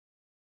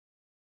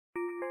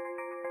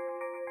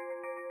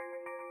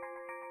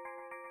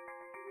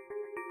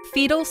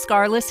Fetal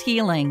scarless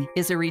healing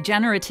is a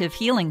regenerative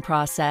healing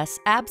process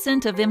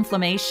absent of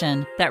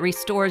inflammation that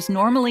restores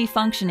normally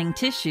functioning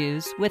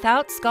tissues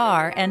without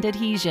scar and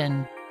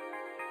adhesion.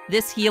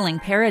 This healing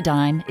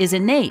paradigm is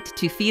innate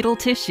to fetal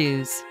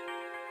tissues.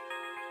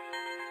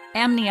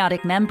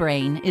 Amniotic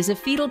membrane is a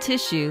fetal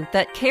tissue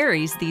that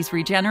carries these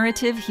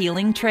regenerative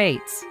healing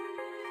traits.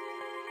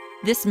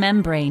 This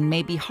membrane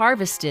may be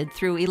harvested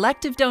through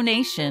elective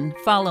donation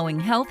following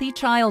healthy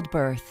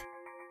childbirth.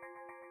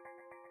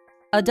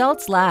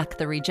 Adults lack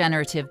the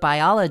regenerative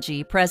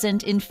biology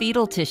present in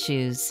fetal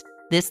tissues.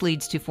 This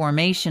leads to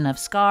formation of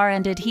scar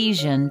and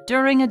adhesion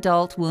during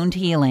adult wound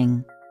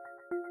healing.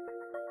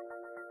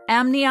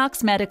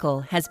 Amniox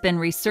Medical has been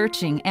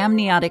researching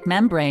amniotic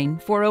membrane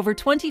for over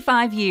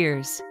 25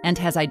 years and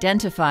has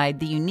identified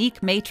the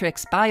unique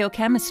matrix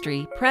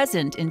biochemistry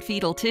present in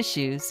fetal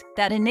tissues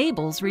that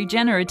enables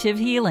regenerative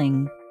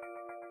healing.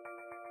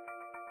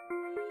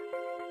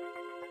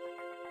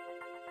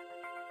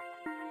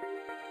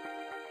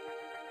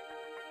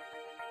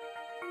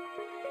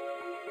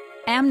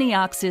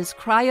 Amniox's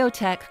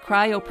Cryotech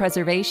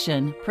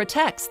cryopreservation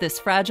protects this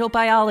fragile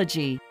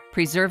biology,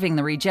 preserving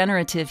the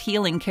regenerative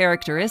healing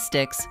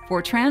characteristics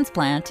for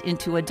transplant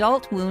into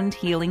adult wound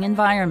healing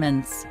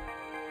environments.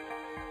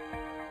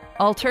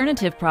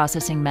 Alternative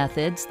processing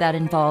methods that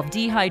involve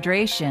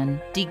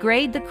dehydration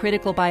degrade the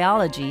critical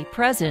biology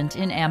present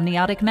in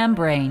amniotic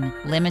membrane,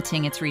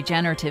 limiting its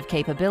regenerative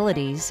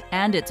capabilities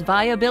and its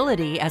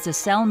viability as a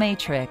cell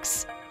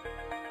matrix.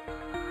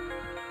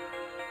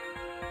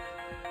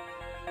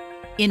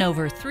 In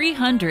over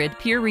 300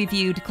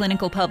 peer-reviewed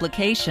clinical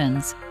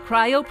publications,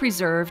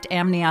 cryopreserved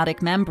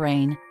amniotic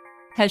membrane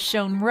has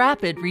shown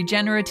rapid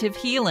regenerative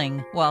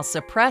healing while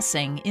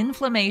suppressing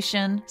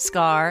inflammation,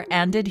 scar,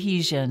 and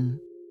adhesion.